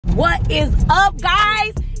What is up,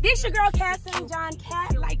 guys? This your girl, Cat St. John.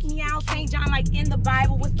 Cat like meow, St. John like in the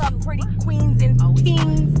Bible. What's up, pretty queens and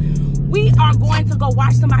kings? We are going to go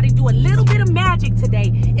watch somebody do a little bit of magic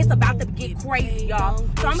today. It's about to get crazy, y'all.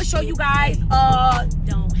 So I'm gonna show you guys.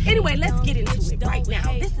 Anyway, let's get into it right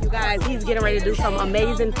now. This is, guys, he's getting ready to do some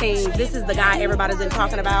amazing things. This is the guy everybody's been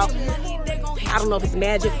talking about. I don't know if it's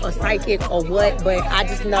magic or psychic or what, but I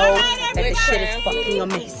just know that this shit is fucking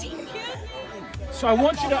amazing. So I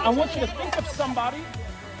want you to think of somebody.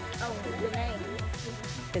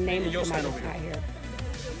 The name of somebody that's not here.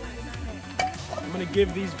 I'm gonna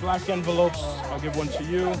give these black envelopes. I'll give one to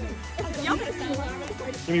you.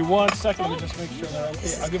 Give me 1 second. Let me just make sure they're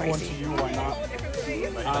okay. I'll give one to you. Why not?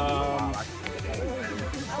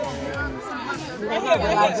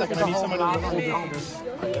 One second. I need somebody to hold it for this.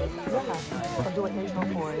 I'll do it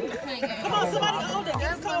for it. Come on, somebody hold it.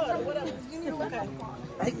 That's hard. Whatever.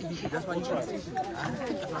 That's why you try.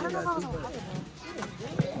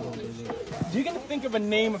 You're gonna think of a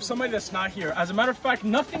name of somebody that's not here. As a matter of fact,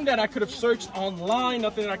 nothing that I could have searched online,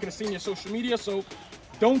 nothing that I could have seen in your social media. So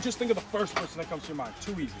don't just think of the first person that comes to your mind.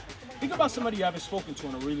 Too easy. Think about somebody you haven't spoken to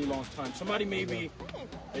in a really long time. Somebody maybe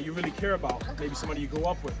that you really care about. Maybe somebody you grew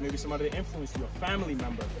up with. Maybe somebody that influenced you, a family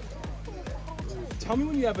member. Tell me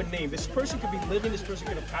when you have a name. This person could be living, this person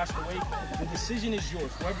could have passed away. The decision is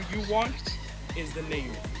yours. Whoever you want is the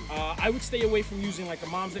name. I would stay away from using like a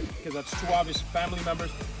mom's name because that's too obvious. Family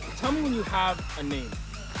members. Tell me when you have a name.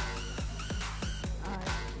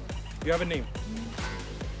 You have a name.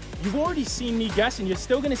 You've already seen me guess, and you're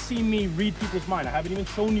still going to see me read people's mind. I haven't even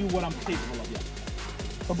shown you what I'm capable of yet.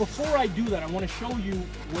 But before I do that, I want to show you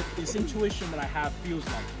what this intuition that I have feels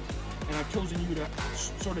like. And I've chosen you to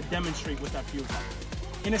sort of demonstrate what that feels like.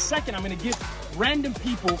 In a second, I'm going to give random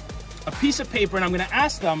people a piece of paper, and I'm going to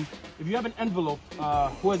ask them, if you have an envelope,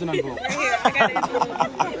 who has an envelope? Right here, I got an envelope.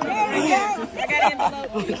 Right here, I got an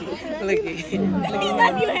envelope. Look at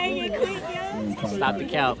You hanging quick, yo. Stop the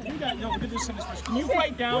count. Can you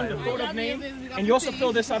write down the photo name? And you also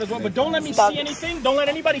fill this out as well. But don't let me see anything. Don't let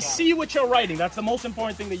anybody see what you're writing. That's the most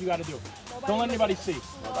important thing that you got to do. Don't let anybody see.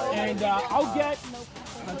 And I'll get,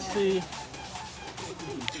 let's see,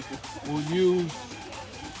 we'll use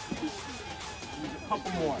a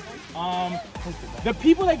couple more. The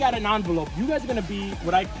people that got an envelope, you guys are going to be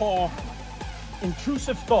what I call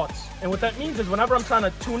intrusive thoughts. And what that means is whenever I'm trying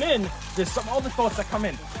to tune in, there's all the thoughts that come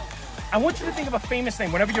in. I want you to think of a famous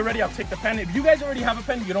name. Whenever you're ready, I'll take the pen. If you guys already have a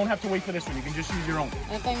pen, you don't have to wait for this one. You can just use your own.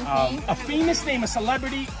 A famous name, a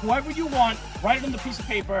celebrity, whoever you want, write it on the piece of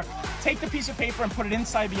paper. Take the piece of paper and put it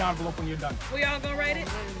inside the envelope when you're done. We all gonna write it?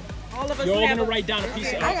 All of us. You're all gonna write down a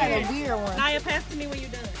piece of I got a paper. weird one. Naya, pass to me when you're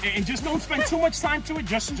done. And just don't spend too much time to it.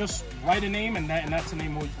 Just write a name, and that's a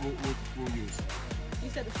name we'll use. You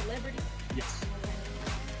said the celebrity? Yes.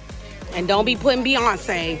 And don't be putting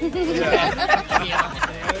Beyonce. Good.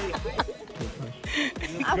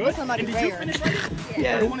 And did you finish writing?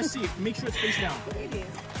 Yeah. I don't want to see it. Make sure it's face down.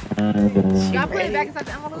 Y'all put it back inside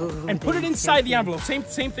the envelope? And put it inside the envelope. Same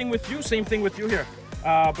thing with you. Same thing with you here.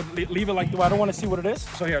 But leave it like the way. I don't want to see what it is.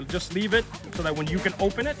 So here, just leave it so that when you can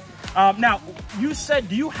open it. Now, you said,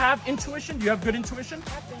 do you have intuition? Do you have good intuition?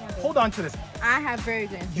 Hold on to this. I have very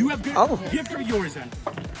good. You have good. Oh. Give her yours then.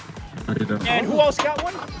 And who else got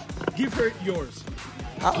one? Give her yours.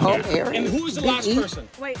 Aaron. And who is the last person?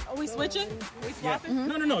 Wait, are we switching? Are we swapping?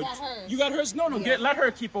 Yeah. No. You got hers? No. Let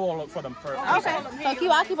her keep all for them first. Okay. So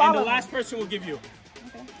I'll keep all And the last person will give you.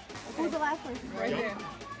 Okay. Who's the last person? Right there.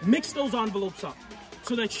 Mix those envelopes up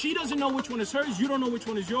so that she doesn't know which one is hers. You don't know which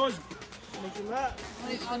one is yours.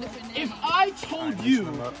 If I told you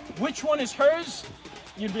which one is hers,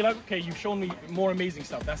 you'd be like, okay, you've shown me more amazing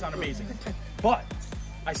stuff. That's not amazing. But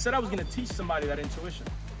I said I was going to teach somebody that intuition.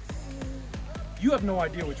 You have no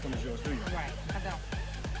idea which one is yours, do you? Right, I don't.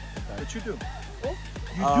 But you do.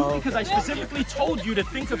 You do because I specifically told you to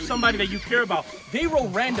think of somebody that you care about. They wrote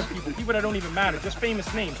random people that don't even matter, just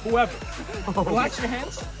famous names, whoever. Relax your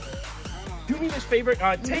hands. Do me this favor.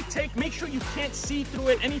 Make sure you can't see through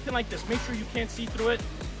it, anything like this. Make sure you can't see through it.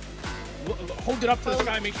 Hold it up to the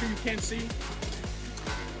sky, make sure you can't see.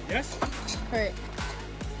 Yes? Correct.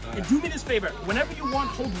 And do me this favor. Whenever you want,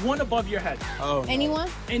 hold one above your head. Oh. Anyone?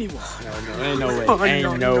 Anyone. No, ain't no way.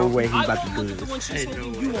 Ain't no way he's about to do this.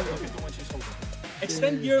 You won't look at the one she's holding.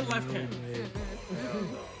 Extend your left hand.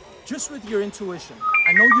 Just with your intuition.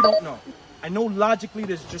 I know you don't know. I know logically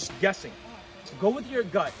there's just guessing. Go with your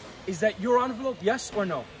gut. Is that your envelope, yes or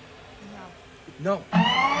no? No.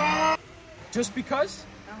 No. Just because?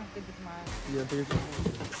 I don't think it's mine. Yeah, I think it's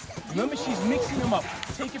mine. Remember, she's mixing them up.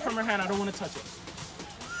 Take it from her hand. I don't want to touch it.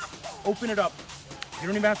 Open it up. You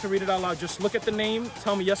don't even have to read it out loud. Just look at the name.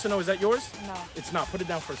 Tell me yes or no. Is that yours? No. It's not. Put it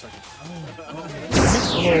down for a second.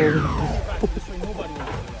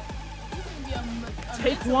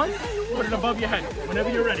 Take one. Put it above your head. Whenever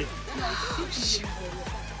you're ready.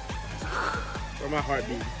 Where my heart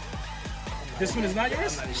beat. This one is not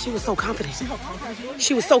yours? She was so confident. See how confident you are?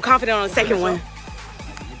 She was so confident on the second one.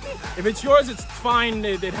 If it's yours, it's fine.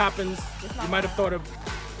 It happens. You might have thought of...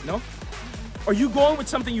 No? Are you going with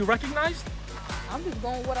something you recognized? I'm just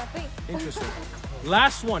going with what I think. Interesting.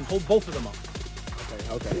 Last one. Hold both of them up.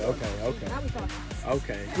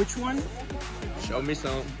 Okay. Which one? Show me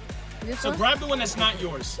some. So grab the one that's not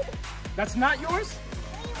yours. That's not yours?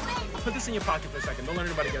 Put this in your pocket for a second. Don't let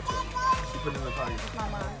anybody get to it. You put it in the pocket.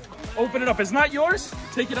 Open it up. It's not yours?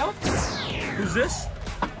 Take it out. Who's this?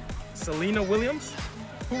 Selena Williams?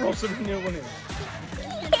 Who wrote Selena Williams?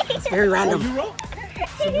 It's very random. Oh, you wrote?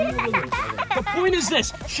 Selena Williams. The point is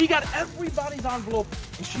this. She got everybody's envelope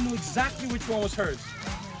and she knew exactly which one was hers.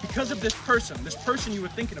 Because of this person you were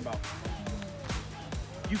thinking about.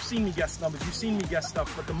 You've seen me guess numbers, you've seen me guess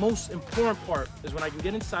stuff, but the most important part is when I can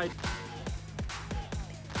get inside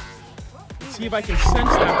and see if I can sense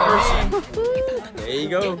that person. There you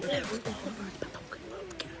go. There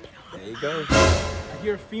you go. I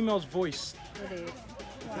hear a female's voice.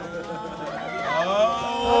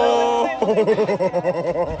 Oh!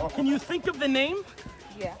 Can you think of the name?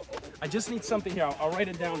 Yeah. I just need something here. I'll write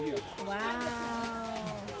it down here.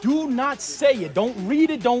 Wow. Do not say it. Don't read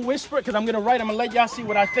it. Don't whisper it, because I'm going to write. I'm going to let y'all see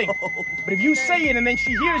what I think. But if you say it and then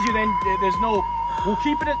she hears you, then there's no... We'll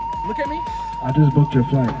keep it... Look at me. I just booked your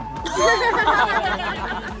flight.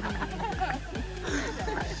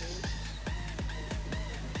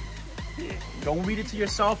 Don't read it to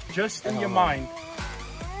yourself, just in your mind.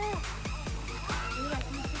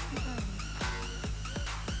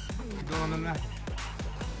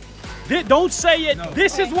 Don't say it. No.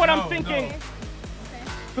 This is what I'm thinking. No.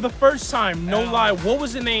 For the first time, no lie, what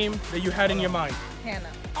was the name that you had in your mind? Hannah.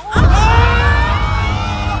 Oh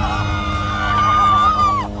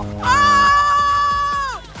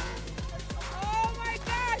my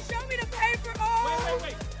God! Show me the paper. Oh.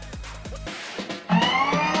 Wait.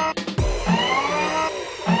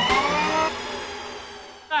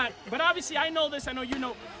 But obviously, I know this. I know you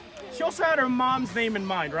know. She also had her mom's name in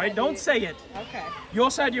mind, right? Don't say it. Okay. You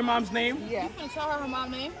also had your mom's name? Yeah. You can tell her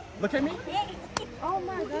mom's name. Look at me. Oh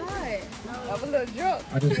my God. I'm a little drunk.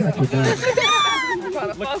 I just got your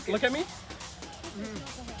back. Look at me.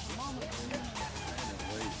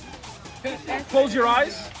 Close your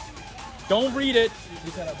eyes. Don't read it.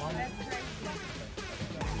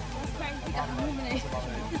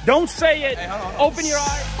 Don't say it. Open your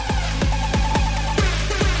eyes.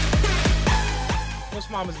 What's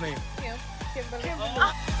mama's name? Kimberly.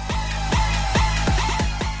 What?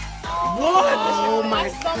 Oh my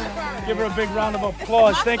God. Give her a big round of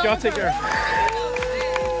applause. Thank you. I'll take her.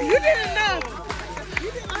 You didn't know.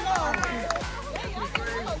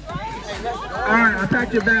 All right, I'll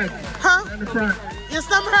pack your bags. Huh? In the front. Your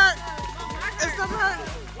stomach hurt? Your stomach hurt?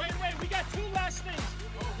 Wait. We got two last things.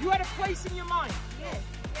 You had a place in your mind.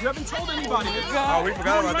 You haven't told anybody. Oh, we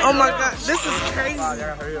forgot about that. Oh my God, this is crazy.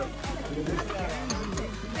 Hurry up.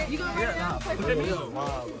 You gonna write it down? Look at me. Yo.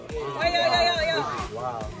 Wow.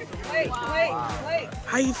 Wait.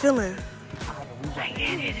 How you feeling?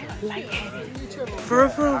 Lightheaded. For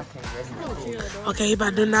real? Okay, he about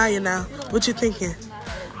to deny you now. What you thinking?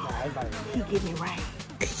 He get me right.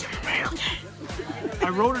 Okay. I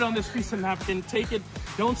wrote it on this piece of napkin. Take it.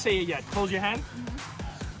 Don't say it yet. Close your hand.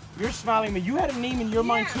 You're smiling at me. You had a name in your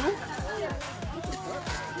mind too?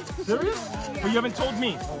 Serious? But you haven't told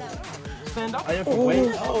me. Stand up. In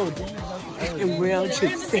real truth. In real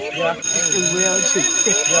truth. Yeah, I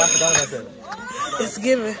forgot about that. It's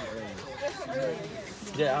given.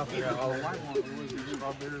 Yeah, I forgot.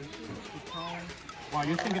 Wow,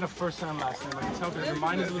 you're thinking of first and last name. I can tell because your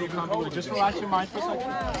mind is a little complicated. Just relax your mind for a second.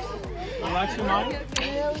 Relax your mind.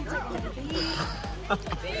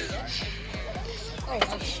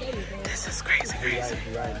 This is crazy.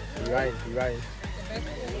 You're right.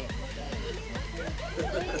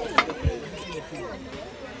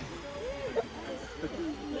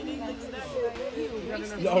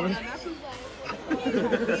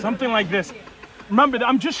 Something like this. Remember,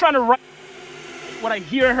 I'm just trying to write what I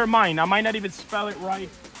hear in her mind. I might not even spell it right.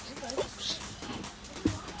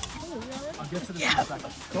 I'll get to this in a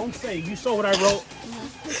second. Don't say, you saw what I wrote.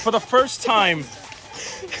 For the first time,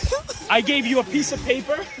 I gave you a piece of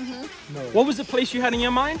paper. No. What was the place you had in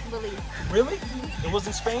your mind? Belize. Really? It was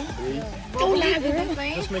in Spain? Don't lie, girl.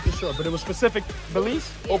 Just making sure, but it was specific.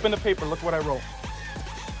 Belize? Yeah. Open the paper, look what I wrote.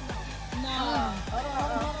 No.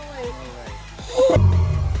 You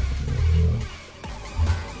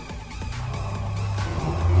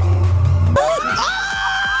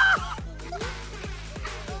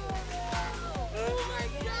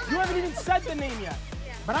haven't even said the name yet.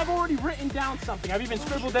 But I've already written down something. I've even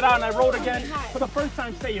scribbled it out and I wrote again for the first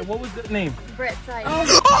time. Say it. What was the name? Brett Sykes.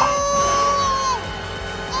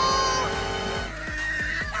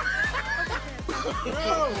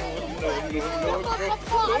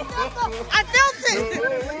 I felt it.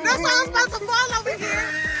 That's why I was about to fall over here.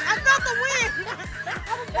 I felt the wind.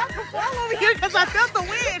 I was about to fall over here because I felt the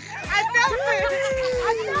wind. I felt it.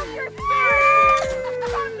 I felt your spirit.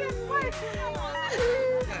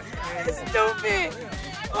 Stupid.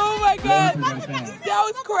 Oh my God. That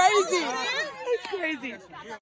was crazy. It's crazy.